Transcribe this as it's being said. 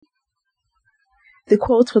The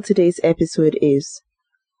quote for today's episode is,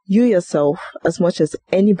 "You yourself, as much as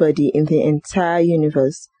anybody in the entire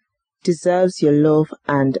universe, deserves your love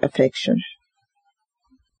and affection."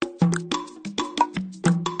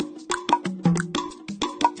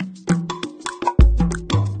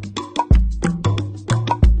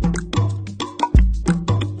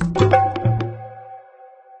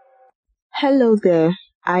 Hello there,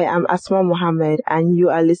 I am Asma Mohammed and you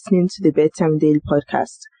are listening to the Bedtime Daily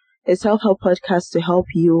Podcast, a self-help podcast to help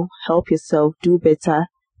you help yourself do better,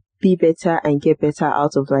 be better and get better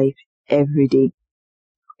out of life every day.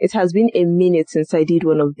 It has been a minute since I did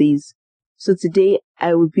one of these, so today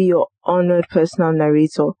I will be your honored personal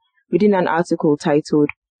narrator reading an article titled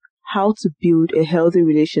 "How to Build a Healthy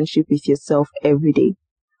Relationship with Yourself Every Day"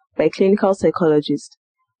 by clinical psychologist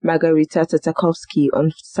Margarita Tartakovsky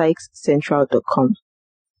on psychcentral.com.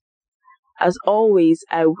 As always,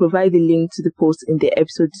 I will provide the link to the post in the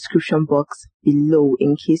episode description box below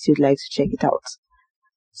in case you'd like to check it out.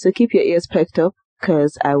 So keep your ears perked up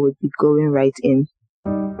because I will be going right in.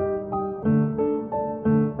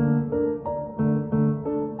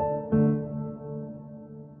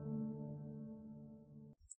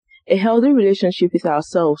 A healthy relationship with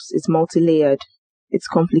ourselves is multi-layered. It's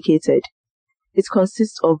complicated. It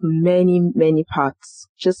consists of many parts,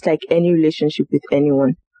 just like any relationship with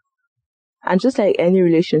anyone. And just like any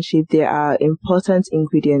relationship, there are important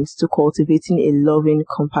ingredients to cultivating a loving,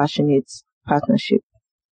 compassionate partnership.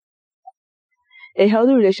 A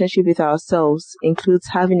healthy relationship with ourselves includes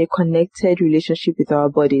having a connected relationship with our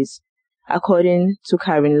bodies, according to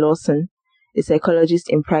Karen Lawson, a psychologist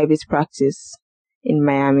in private practice in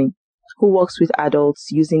Miami, who works with adults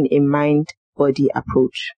using a mind-body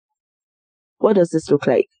approach. What does this look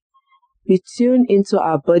like? We tune into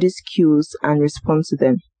our body's cues and respond to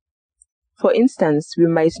them. For instance, we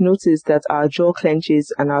might notice that our jaw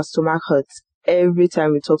clenches and our stomach hurts every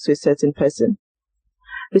time we talk to a certain person.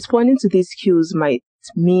 Responding to these cues might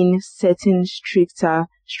mean setting stricter,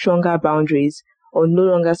 stronger boundaries or no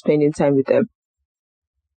longer spending time with them.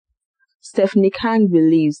 Stephanie Kang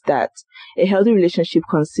believes that a healthy relationship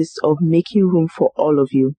consists of making room for all of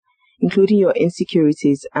you, including your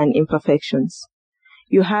insecurities and imperfections.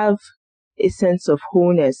 You have a sense of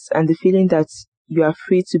wholeness and the feeling that you are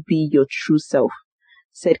free to be your true self,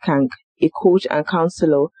 said Kang, a coach and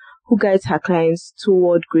counselor who guides her clients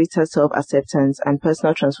toward greater self-acceptance and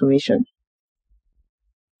personal transformation.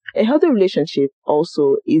 A healthy relationship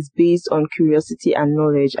also is based on curiosity and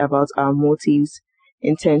knowledge about our motives,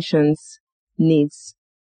 intentions, needs,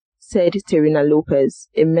 said Terina Lopez,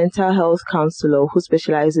 a mental health counselor who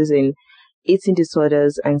specializes in eating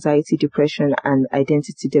disorders, anxiety, depression, and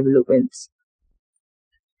identity development.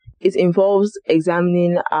 It involves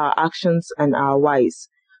examining our actions and our whys.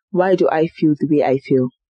 Why do I feel the way I feel?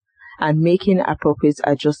 And making appropriate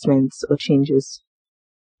adjustments or changes.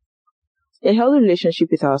 A healthy relationship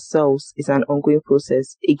with ourselves is an ongoing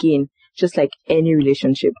process, again, just like any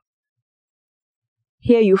relationship.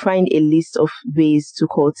 Here you find a list of ways to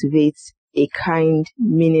cultivate a kind,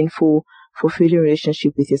 meaningful, fulfilling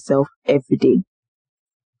relationship with yourself every day.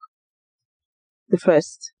 The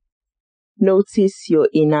first, notice your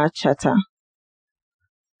inner chatter.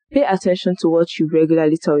 Pay attention to what you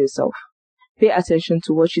regularly tell yourself. Pay attention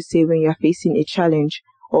to what you say when you are facing a challenge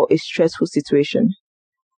or a stressful situation.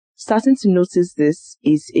 Starting to notice this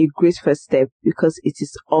is a great first step because it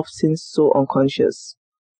is often so unconscious.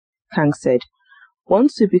 Kang said,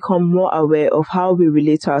 once we become more aware of how we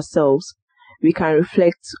relate to ourselves, we can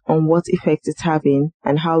reflect on what effect it's having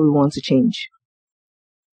and how we want to change.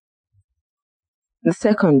 The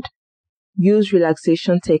second, use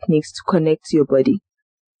relaxation techniques to connect to your body.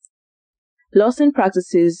 Lawson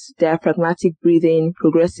practices diaphragmatic breathing,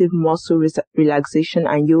 progressive muscle relaxation,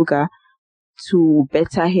 and yoga to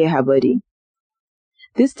better hear her body.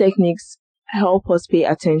 These techniques help us pay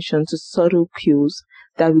attention to subtle cues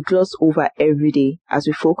that we gloss over every day as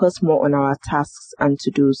we focus more on our tasks and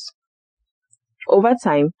to-dos. Over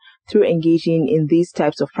time, through engaging in these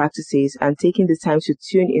types of practices and taking the time to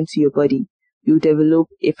tune into your body, you develop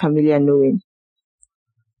a familiar knowing.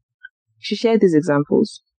 She shared these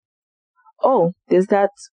examples. Oh, there's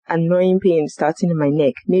that annoying pain starting in my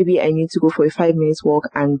neck. Maybe I need to go for a 5-minute walk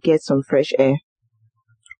and get some fresh air.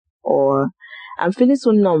 Or, I'm feeling so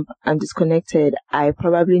numb and disconnected. I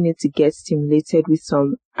probably need to get stimulated with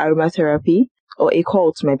some aromatherapy or a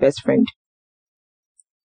call to my best friend.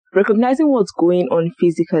 Recognizing what's going on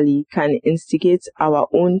physically can instigate our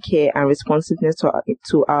own care and responsiveness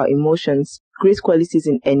to our emotions, great qualities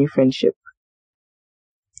in any friendship.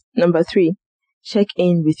 Number 3, check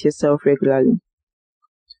in with yourself regularly.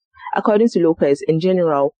 According to Lopez, in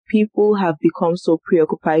general, people have become so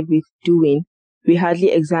preoccupied with doing, we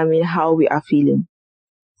hardly examine how we are feeling.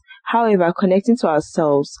 However, connecting to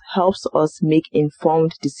ourselves helps us make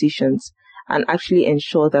informed decisions and actually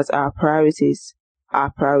ensure that our priorities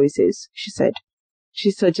are priorities, she said.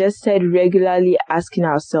 She suggested regularly asking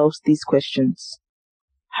ourselves these questions.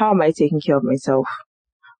 How am I taking care of myself?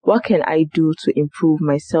 What can I do to improve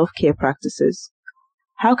my self-care practices?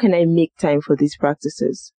 How can I make time for these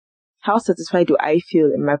practices? How satisfied do I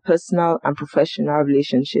feel in my personal and professional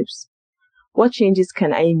relationships? What changes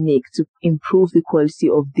can I make to improve the quality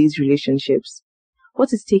of these relationships?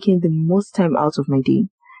 What is taking the most time out of my day?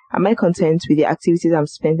 Am I content with the activities I'm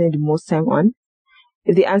spending the most time on?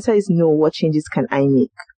 If the answer is no, what changes can I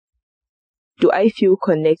make? Do I feel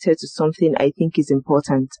connected to something I think is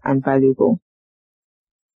important and valuable?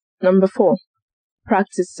 Number 4,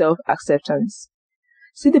 practice self-acceptance.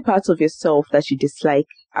 See the parts of yourself that you dislike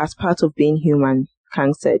as part of being human,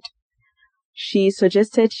 Kang said. She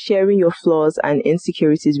suggested sharing your flaws and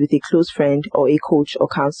insecurities with a close friend or a coach or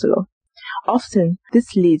counselor. Often,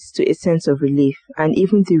 this leads to a sense of relief and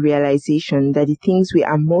even the realization that the things we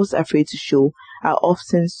are most afraid to show are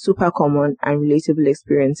often super common and relatable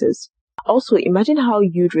experiences. Also, imagine how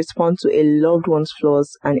you'd respond to a loved one's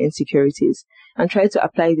flaws and insecurities and try to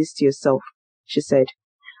apply this to yourself, she said.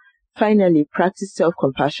 Finally, practice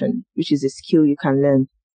self-compassion, which is a skill you can learn.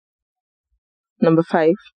 Number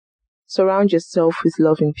 5, surround yourself with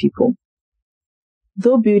loving people.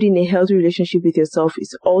 Though building a healthy relationship with yourself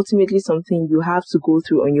is ultimately something you have to go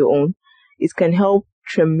through on your own, it can help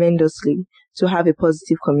tremendously to have a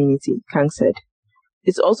positive community, Kang said.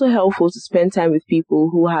 It's also helpful to spend time with people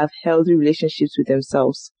who have healthy relationships with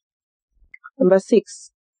themselves. Number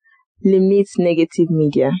 6, limit negative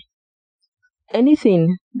media.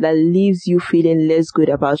 Anything that leaves you feeling less good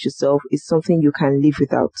about yourself is something you can live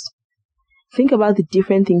without. Think about the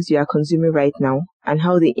different things you are consuming right now and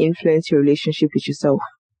how they influence your relationship with yourself.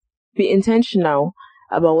 Be intentional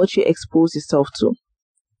about what you expose yourself to.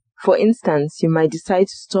 For instance, you might decide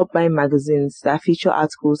to stop buying magazines that feature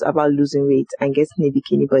articles about losing weight and getting a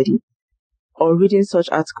bikini body, or reading such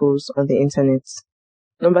articles on the internet.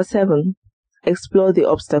 Number 7, explore the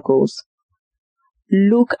obstacles.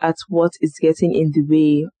 Look at what is getting in the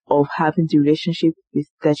way of having the relationship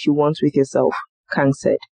that you want with yourself, Kang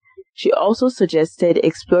said. She also suggested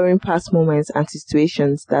exploring past moments and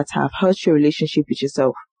situations that have hurt your relationship with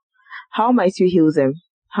yourself. How might you heal them?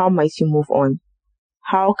 How might you move on?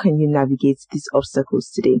 How can you navigate these obstacles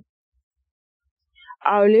today?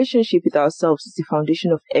 Our relationship with ourselves is the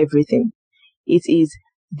foundation of everything. It is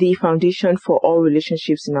the foundation for all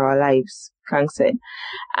relationships in our lives, Kang said.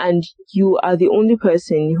 And you are the only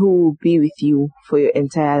person who will be with you for your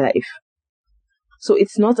entire life. So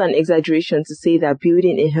it's not an exaggeration to say that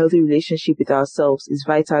building a healthy relationship with ourselves is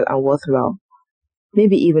vital and worthwhile,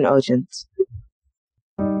 maybe even urgent.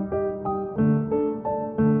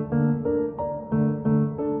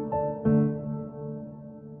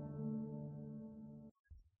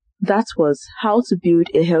 That was How to Build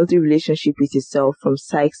a Healthy Relationship with Yourself from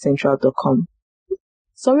PsychCentral.com.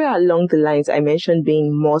 Somewhere along the lines, I mentioned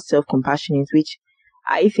being more self-compassionate, which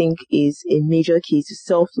I think is a major key to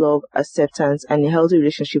self-love, acceptance, and a healthy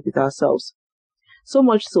relationship with ourselves. So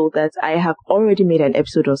much so that I have already made an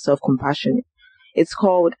episode on self-compassion. It's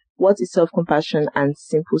called What is Self-Compassion and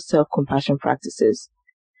Simple Self-Compassion Practices.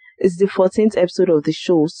 It's the 14th episode of the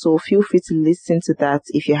show, so feel free to listen to that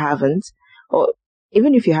if you haven't, or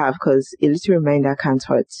even if you have, because a little reminder can't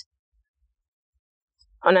hurt.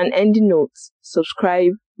 On an ending note,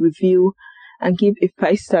 subscribe, review, and give a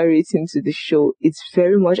 5-star rating to the show. It's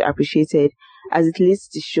very much appreciated as it leads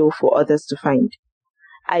the show for others to find.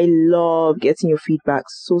 I love getting your feedback,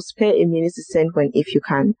 so spare a minute to send one if you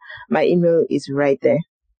can. My email is right there.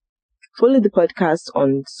 Follow the podcast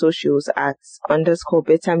on socials at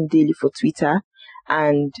 _Bedtime Daily for Twitter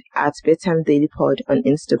and at Bedtime Daily Pod on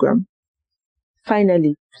Instagram.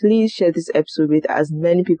 Finally, please share this episode with as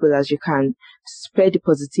many people as you can to spread the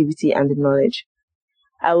positivity and the knowledge.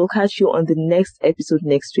 I will catch you on the next episode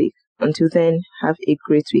next week. Until then, have a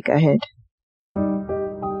great week ahead.